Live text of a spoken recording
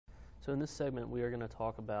So in this segment, we are going to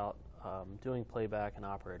talk about doing playback and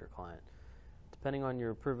operator client. Depending on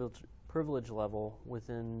your privilege level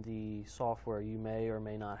within the software, you may or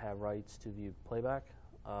may not have rights to view playback.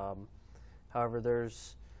 However,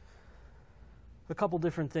 there's a couple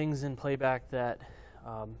different things in playback that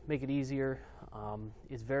make it easier.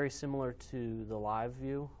 It's very similar to the live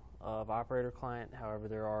view of operator client. However,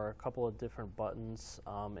 there are a couple of different buttons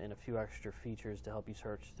and a few extra features to help you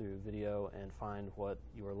search through video and find what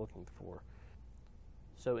you are looking for.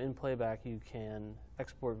 So in playback, you can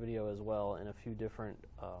export video as well in a few different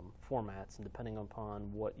formats, and depending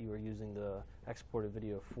upon what you are using the exported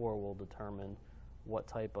video for will determine what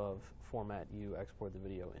type of format you export the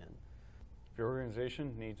video in. If your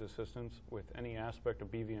organization needs assistance with any aspect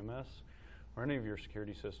of BVMS or any of your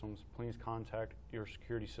security systems, please contact your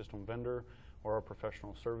security system vendor or our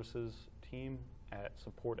professional services team at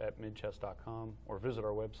support@midchess.com or visit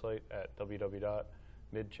our website at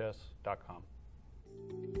www.midchess.com.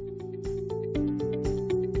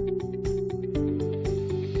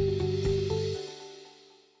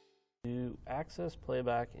 To access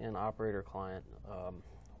playback and operator client,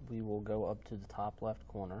 we will go up to the top left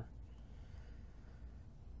corner.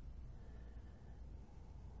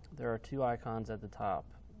 There are two icons at the top.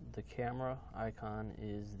 The camera icon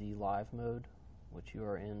is the live mode, which you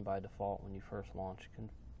are in by default when you first launch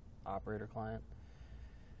operator client.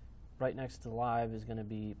 Right next to live is going to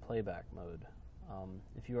be playback mode.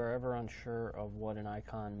 If you are ever unsure of what an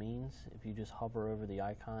icon means, if you just hover over the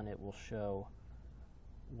icon, it will show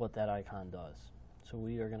what that icon does. So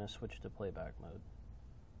we are going to switch to playback mode.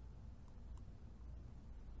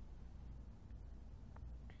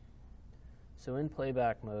 So in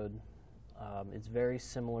playback mode, it's very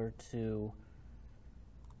similar to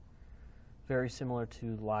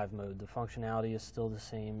live mode. The functionality is still the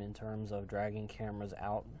same in terms of dragging cameras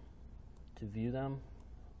out to view them.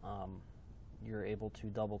 You're able to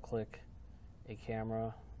double-click a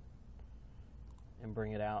camera and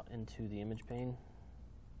bring it out into the image pane.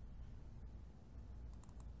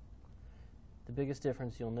 The biggest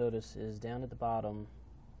difference you'll notice is down at the bottom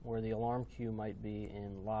where the alarm cue might be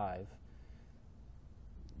in live,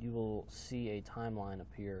 you will see a timeline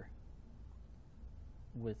appear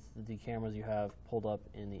with the cameras you have pulled up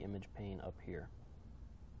in the image pane up here.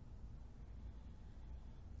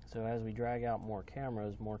 So as we drag out more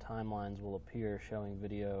cameras, more timelines will appear showing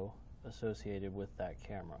video associated with that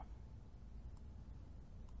camera.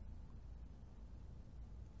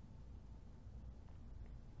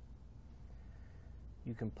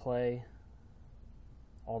 You can play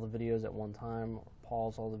all the videos at one time, or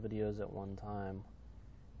pause all the videos at one time,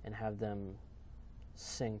 and have them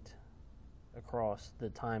synced across, the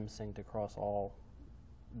time synced across all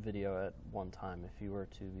video at one time if you were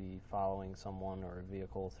to be following someone or a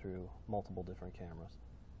vehicle through multiple different cameras.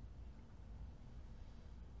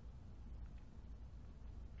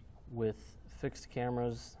 With fixed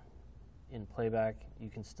cameras in playback, you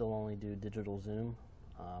can still only do digital zoom.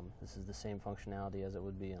 This is the same functionality as it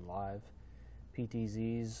would be in live.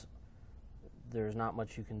 PTZs, there's not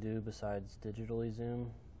much you can do besides digitally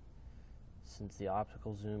zoom, since the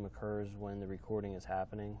optical zoom occurs when the recording is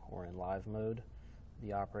happening or in live mode.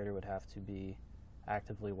 The operator would have to be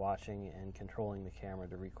actively watching and controlling the camera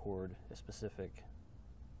to record a specific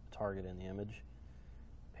target in the image.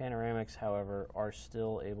 Panoramics, however, are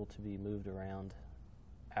still able to be moved around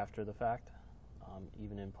after the fact,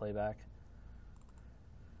 even in playback.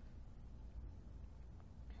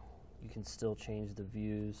 You can still change the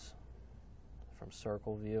views from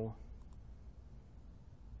circle view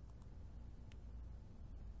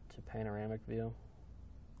to panoramic view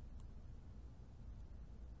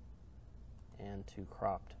and to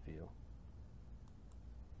cropped view,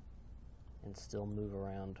 and still move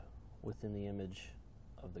around within the image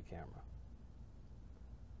of the camera.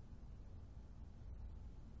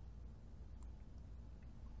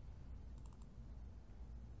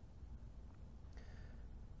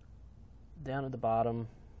 Down at the bottom,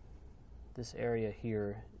 this area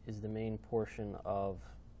here is the main portion of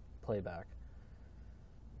playback.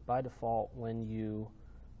 By default, when you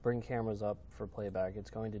bring cameras up for playback, it's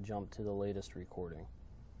going to jump to the latest recording.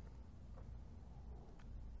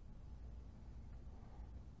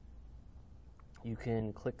 You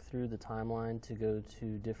can click through the timeline to go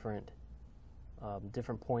to different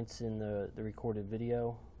points in the recorded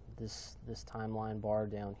video. This timeline bar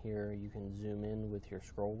down here, you can zoom in with your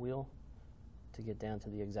scroll wheel to get down to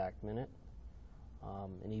the exact minute,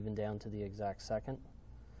 and even down to the exact second.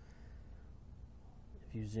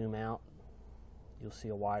 If you zoom out, you'll see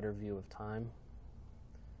a wider view of time.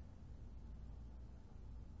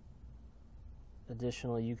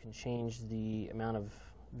 Additionally, you can change the amount of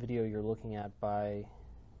video you're looking at by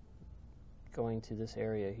going to this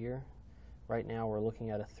area here. Right now we're looking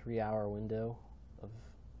at a 3-hour window of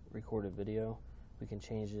recorded video. We can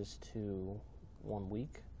change this to 1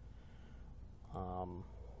 week,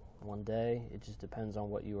 1 day. It just depends on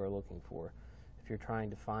what you are looking for. If you're trying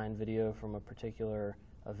to find video from a particular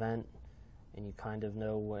event and you kind of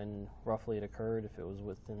know when roughly it occurred, if it was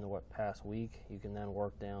within the past week, you can then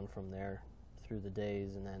work down from there through the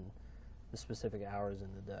days and then the specific hours in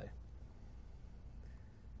the day.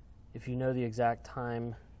 If you know the exact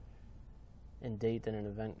time and date that an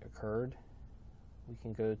event occurred, we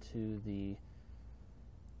can go to the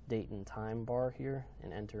date and time bar here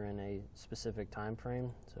and enter in a specific time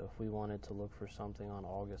frame. So if we wanted to look for something on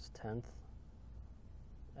August 10th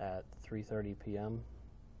at 3:30 p.m.,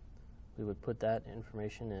 we would put that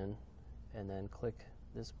information in and then click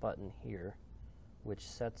this button here, which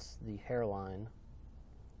sets the hairline,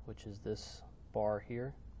 which is this bar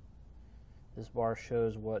here. This bar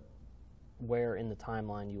shows where in the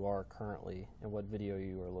timeline you are currently and what video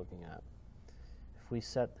you are looking at. If we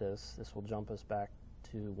set this, this will jump us back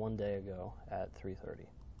to 1 day ago at 3:30.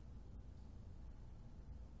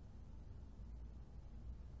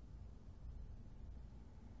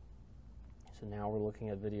 So now we're looking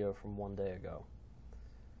at video from 1 day ago.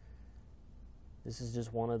 This is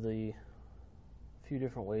just one of the few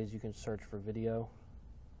different ways you can search for video.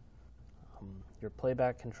 Your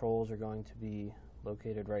playback controls are going to be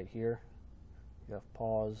located right here. You have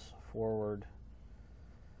pause, forward,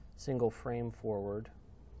 single frame forward,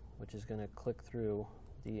 which is going to click through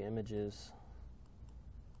the images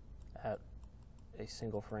at a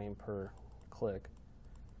single frame per click.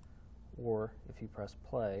 Or if you press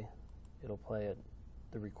play, it'll play at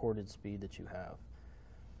the recorded speed that you have.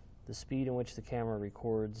 The speed in which the camera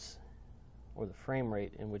records, or the frame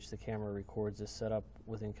rate in which the camera records, is set up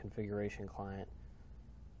within Configuration Client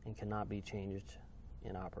and cannot be changed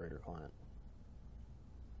in Operator Client.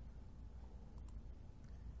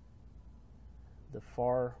 The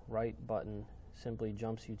far right button simply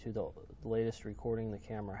jumps you to the latest recording the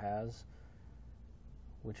camera has,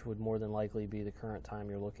 which would more than likely be the current time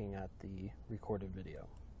you're looking at the recorded video.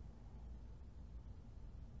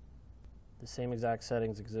 The same exact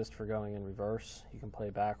settings exist for going in reverse. You can play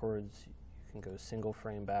backwards, you can go single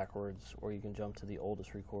frame backwards, or you can jump to the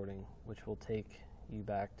oldest recording, which will take you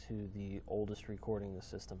back to the oldest recording the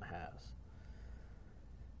system has.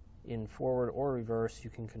 In forward or reverse, you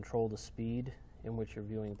can control the speed in which you're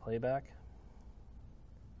viewing playback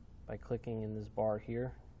by clicking in this bar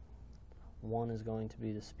here. 1 is going to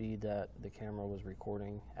be the speed that the camera was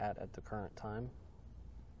recording at the current time,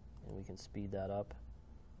 and we can speed that up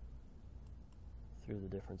through the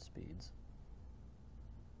different speeds.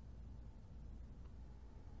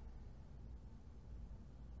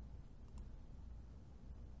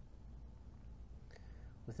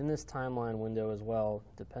 Within this timeline window as well,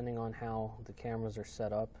 depending on how the cameras are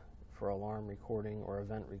set up for alarm recording or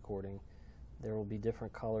event recording, there will be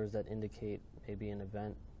different colors that indicate maybe an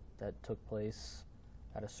event that took place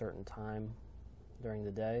at a certain time during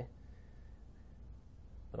the day.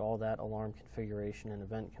 But all that alarm configuration and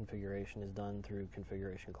event configuration is done through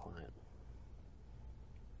Configuration Client.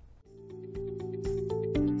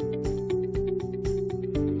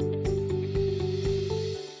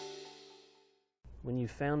 When you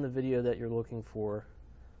found the video that you're looking for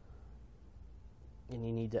and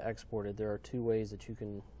you need to export it, there are 2 ways that you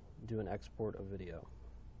can do an export of video.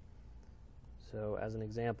 So as an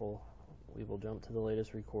example, we will jump to the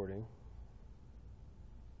latest recording.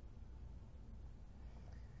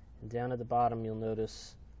 And down at the bottom you'll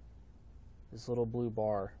notice this little blue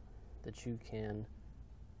bar that you can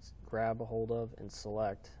grab a hold of and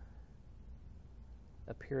select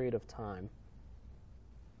a period of time.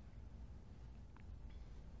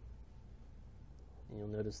 And you'll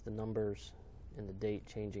notice the numbers and the date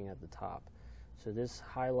changing at the top. So this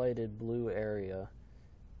highlighted blue area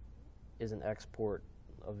is an export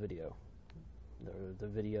of video. The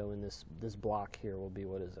video in this block here will be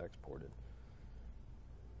what is exported.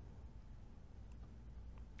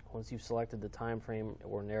 Once you've selected the time frame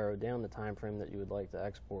or narrowed down the time frame that you would like to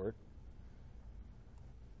export,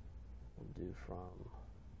 we'll do from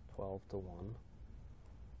 12 to 1.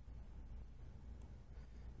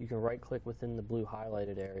 You can right click within the blue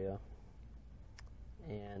highlighted area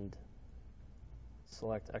and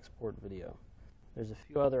select Export Video. There's a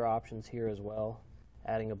few other options here as well.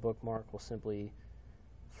 Adding a bookmark will simply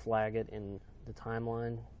flag it in the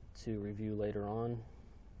timeline to review later on.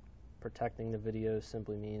 Protecting the video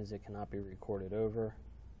simply means it cannot be recorded over.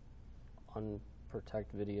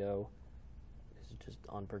 Unprotect video is just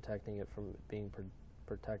unprotecting it from being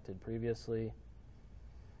protected previously.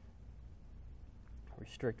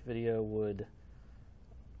 Restrict video would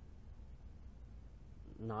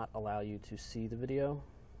not allow you to see the video.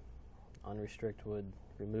 Unrestrict would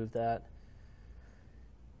remove that.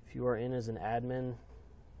 If you are in as an admin,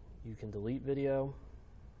 you can delete video.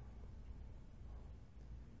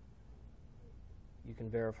 You can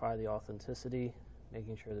verify the authenticity,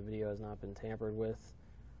 making sure the video has not been tampered with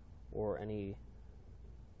or any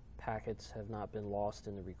packets have not been lost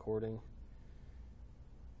in the recording.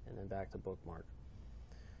 And then back to bookmark.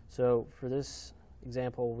 So for this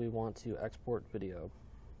example, we want to export video.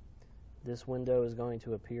 This window is going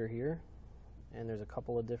to appear here, and there's a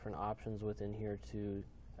couple of different options within here to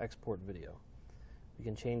export video. We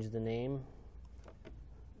can change the name.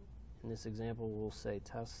 In this example, we'll say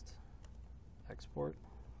test export.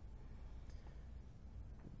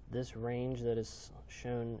 This range that is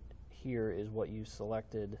shown here is what you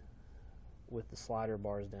selected with the slider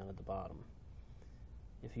bars down at the bottom.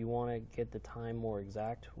 If you want to get the time more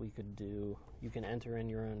exact, you can enter in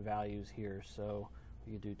your own values here. So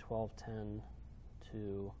we could do 12:10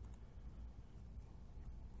 to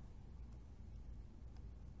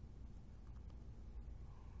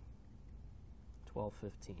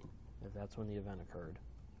 12:15, if that's when the event occurred.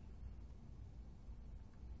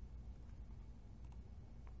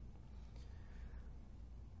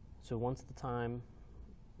 So once the time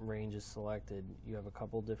range is selected, you have a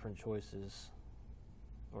couple different choices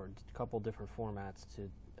or a couple different formats to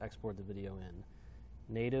export the video in.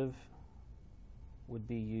 Native would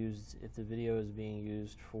be used if the video is being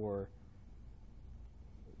used for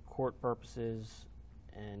court purposes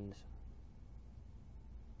and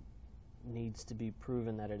needs to be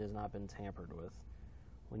proven that it has not been tampered with.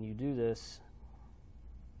 When you do this,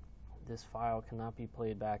 this file cannot be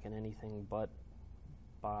played back in anything but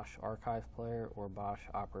Bosch Archive Player or Bosch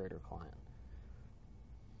Operator Client.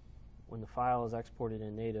 When the file is exported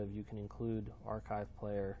in native, you can include Archive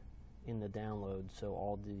Player in the download, so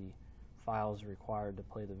all the files required to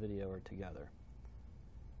play the video are together.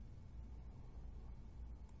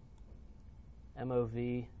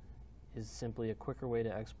 MOV is simply a quicker way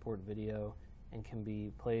to export video and can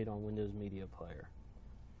be played on Windows Media Player.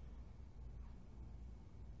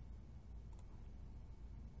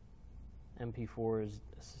 MP4 is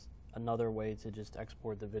another way to just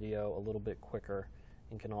export the video a little bit quicker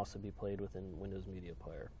and can also be played within Windows Media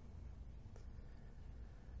Player.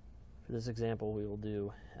 For this example, we will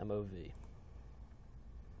do MOV.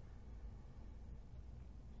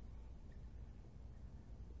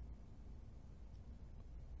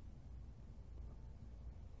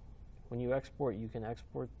 When you export, you can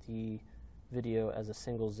export the video as a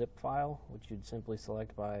single zip file, which you'd simply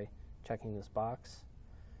select by checking this box.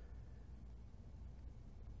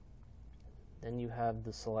 Then you have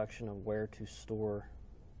the selection of where to store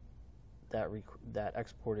that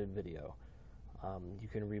exported video. You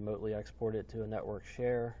can remotely export it to a network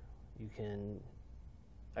share. You can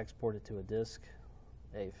export it to a disk,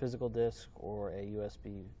 a physical disk, or a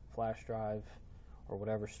USB flash drive, or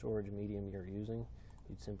whatever storage medium you're using.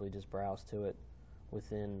 You'd simply just browse to it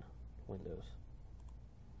within Windows.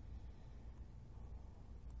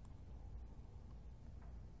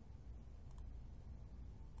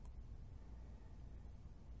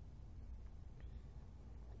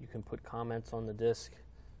 You can put comments on the disk,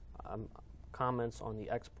 comments on the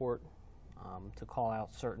export to call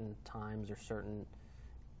out certain times or certain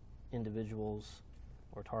individuals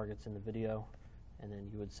or targets in the video, and then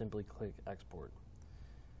you would simply click export.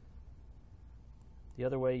 The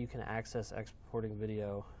other way you can access exporting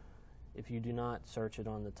video, if you do not search it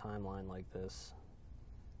on the timeline like this,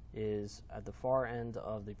 is at the far end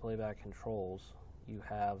of the Playback Controls, you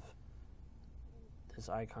have this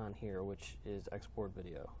icon here, which is export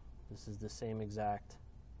video. This is the same exact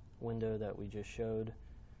window that we just showed,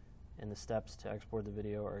 and the steps to export the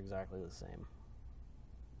video are exactly the same.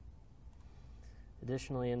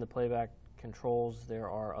 Additionally, in the Playback Controls, there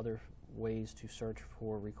are other ways to search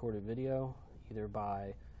for recorded video, either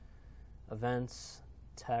by events,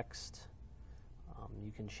 text.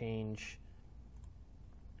 You can change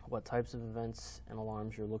what types of events and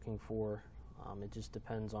alarms you're looking for. It just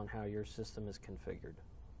depends on how your system is configured.